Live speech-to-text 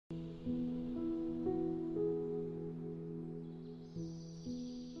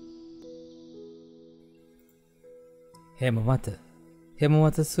Hemavata,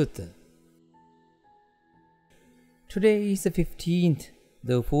 Hemavata Sutta. Today is the 15th,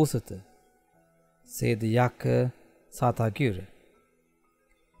 the Sutta, said the Yaka Satagura.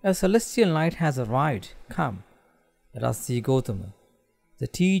 A celestial light has arrived. Come, let us see Gautama, the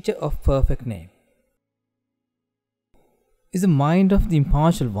teacher of perfect name. Is the mind of the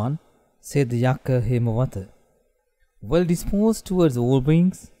impartial one, said the Yaka Hemavata, well disposed towards all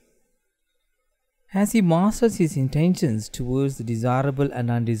beings? Has he mastered his intentions towards the desirable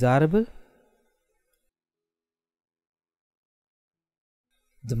and undesirable?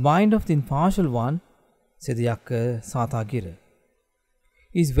 The mind of the impartial one, said the Yaka Satagura,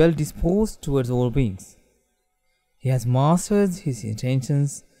 is well disposed towards all beings. He has mastered his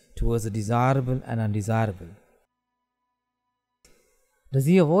intentions towards the desirable and undesirable. Does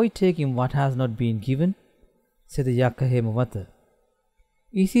he avoid taking what has not been given? Said the Yaka Hemavata.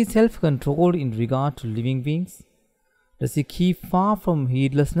 Is he self-controlled in regard to living beings? Does he keep far from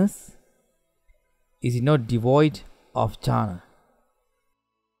heedlessness? Is he not devoid of jhana?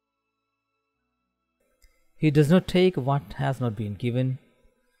 He does not take what has not been given,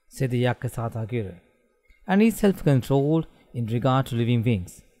 said the Yaka Satagura, and is self-controlled in regard to living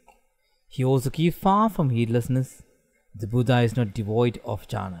beings. He also keeps far from heedlessness. The Buddha is not devoid of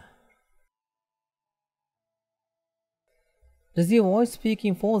jhana. Does he avoid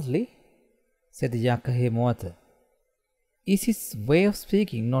speaking falsely? Said the Yaka Hemavata. Is his way of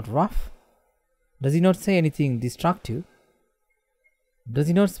speaking not rough? Does he not say anything destructive? Does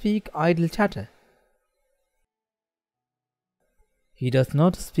he not speak idle chatter? He does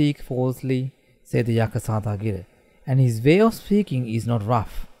not speak falsely, said the Yaka Satagura, and his way of speaking is not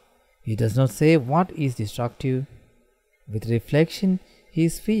rough. He does not say what is destructive. With reflection, he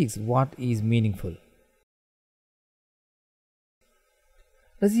speaks what is meaningful.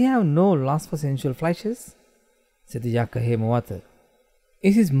 Does he have no lust for sensual pleasures? Said the Yaka Hemavata.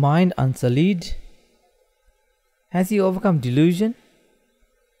 Is his mind unsullied? Has he overcome delusion?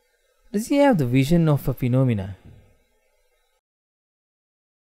 Does he have the vision of a phenomena?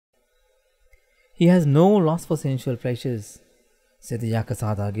 He has no lust for sensual pleasures, said the Yaka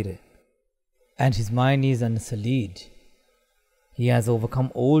Satagura, and his mind is unsullied. He has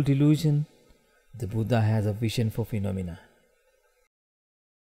overcome all delusion. The Buddha has a vision for phenomena.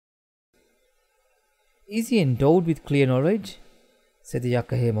 Is he endowed with clear knowledge? Said the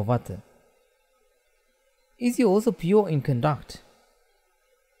Yaka Hemavata. Is he also pure in conduct?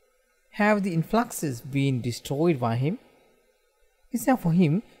 Have the influxes been destroyed by him? Is there for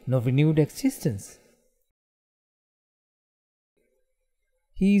him no renewed existence?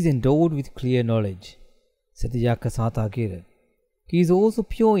 He is endowed with clear knowledge, said the Yaka Satagura. He is also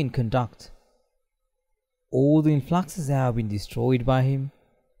pure in conduct. All the influxes have been destroyed by him.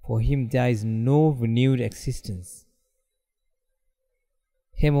 For him there is no renewed existence.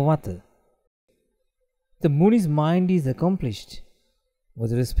 Hemavata. The Muni's mind is accomplished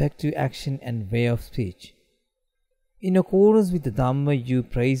with respect to action and way of speech. In accordance with the Dhamma you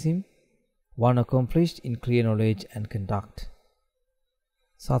praise him, one accomplished in clear knowledge and conduct.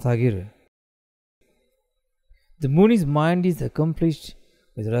 Satagura. The Muni's mind is accomplished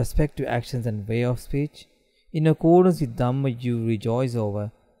with respect to actions and way of speech. In accordance with Dhamma you rejoice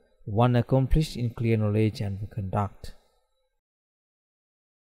over, one accomplished in clear knowledge and conduct.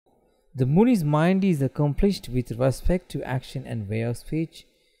 The Muni's mind is accomplished with respect to action and way of speech.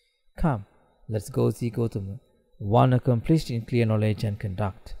 Come, let's go see Gautama, one accomplished in clear knowledge and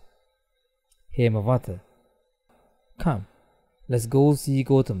conduct. Hemavata. Come, let's go see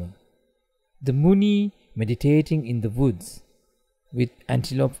Gautama, the Muni meditating in the woods, with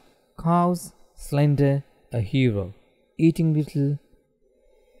antelope cows, slender, a hero, eating little,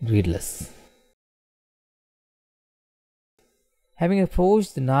 greedless. Having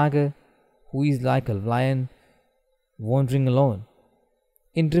approached the Naga, who is like a lion wandering alone,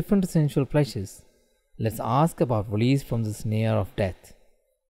 indifferent to sensual pleasures, let's ask about release from the snare of death.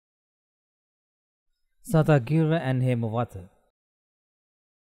 Satagura and Hemavata.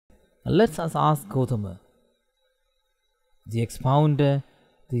 Let us ask Gautama, the expounder,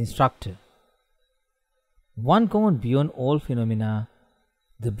 the instructor, one gone beyond all phenomena,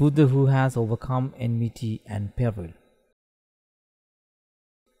 the Buddha who has overcome enmity and peril.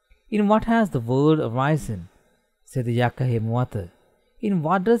 In what has the world arisen? Said the Yaka Hemavata. In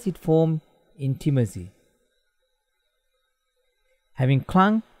what does it form intimacy? Having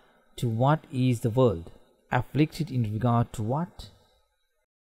clung to what is the world, afflicted in regard to what?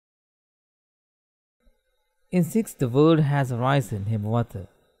 In six the world has arisen, Hemavata,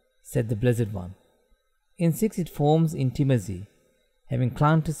 said the Blessed One. In six it forms intimacy. Having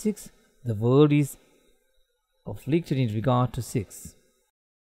clung to six, the world is afflicted in regard to six.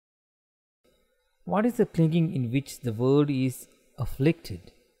 What is the clinging in which the world is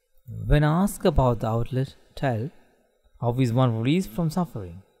afflicted? When asked about the outlet, tell, how is one released from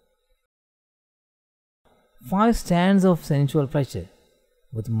suffering? 5 stands of sensual pleasure,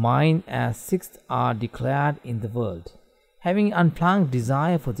 with mind as sixth, are declared in the world. Having unplugged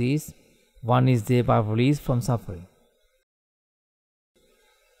desire for these, one is thereby released from suffering.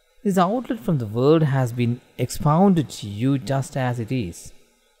 This outlet from the world has been expounded to you just as it is.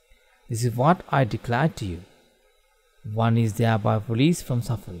 This is what I declare to you. One is thereby released from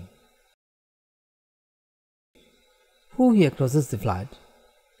suffering. Who here crosses the flood?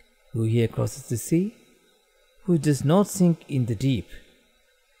 Who here crosses the sea? Who does not sink in the deep,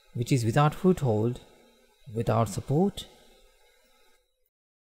 which is without foothold, without support?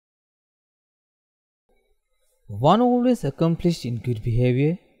 One always accomplished in good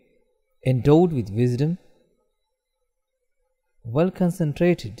behavior, endowed with wisdom, well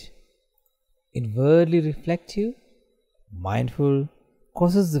concentrated, inwardly reflective, mindful,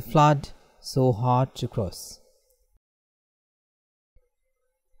 crosses the flood so hard to cross.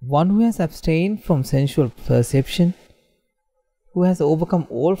 One who has abstained from sensual perception, who has overcome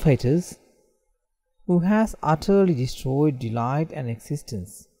all fetters, who has utterly destroyed delight and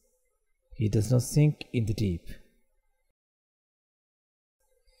existence, he does not sink in the deep.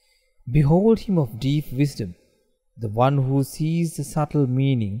 Behold him of deep wisdom, the one who sees the subtle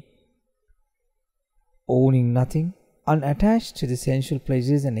meaning, owning nothing, unattached to the sensual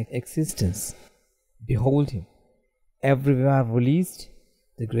pleasures and existence. Behold him, everywhere released,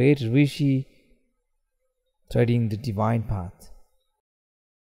 the great Rishi treading the divine path.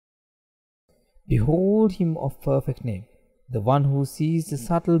 Behold him of perfect name, the one who sees the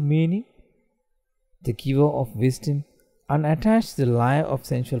subtle meaning, the giver of wisdom, unattached to the lie of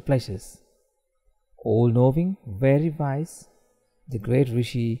sensual pleasures. All-knowing, very wise, the great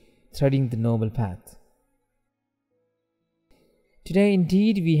Rishi treading the noble path. Today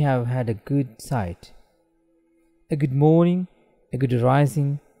indeed we have had a good sight, a good morning, a good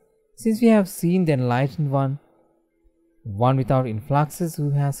rising, since we have seen the enlightened one, one without influxes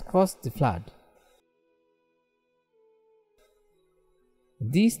who has crossed the flood.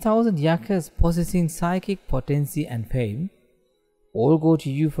 These 1,000 yakas possessing psychic potency and fame all go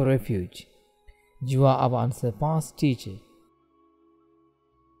to you for refuge. You are our unsurpassed teacher.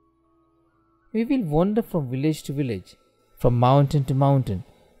 We will wander from village to village, from mountain to mountain,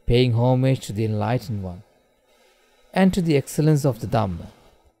 paying homage to the enlightened one and to the excellence of the Dhamma.